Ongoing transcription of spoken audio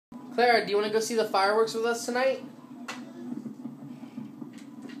Clara, do you want to go see the fireworks with us tonight?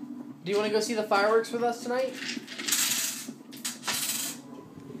 Do you want to go see the fireworks with us tonight?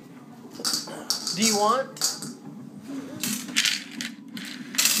 Do you want?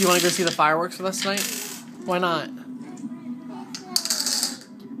 Do you want to go see the fireworks with us tonight? Why not?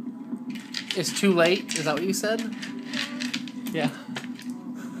 It's too late? Is that what you said? Yeah.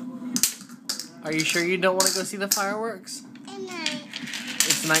 Are you sure you don't want to go see the fireworks? At night.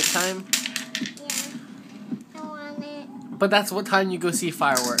 It's nighttime? Yeah. I want it. But that's what time you go see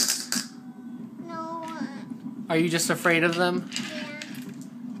fireworks. No one. Are you just afraid of them? Yeah.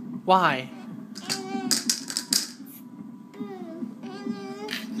 Why?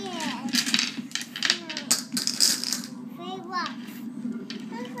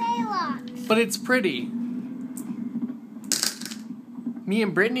 But it's pretty. Me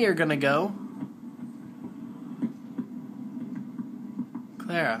and Brittany are gonna go.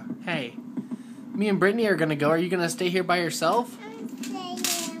 Clara, hey. Me and Brittany are gonna go. Are you gonna stay here by yourself? I'm staying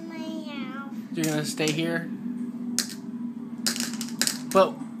in my house. You're gonna stay here?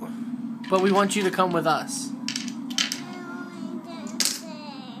 But we want you to come with us. I'm going to stay.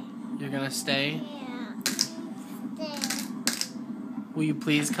 You're gonna stay? Yeah. Stay. Will you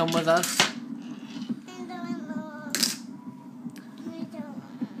please come with us? I don't know. I don't.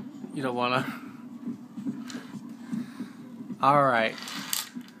 You don't wanna? Alright.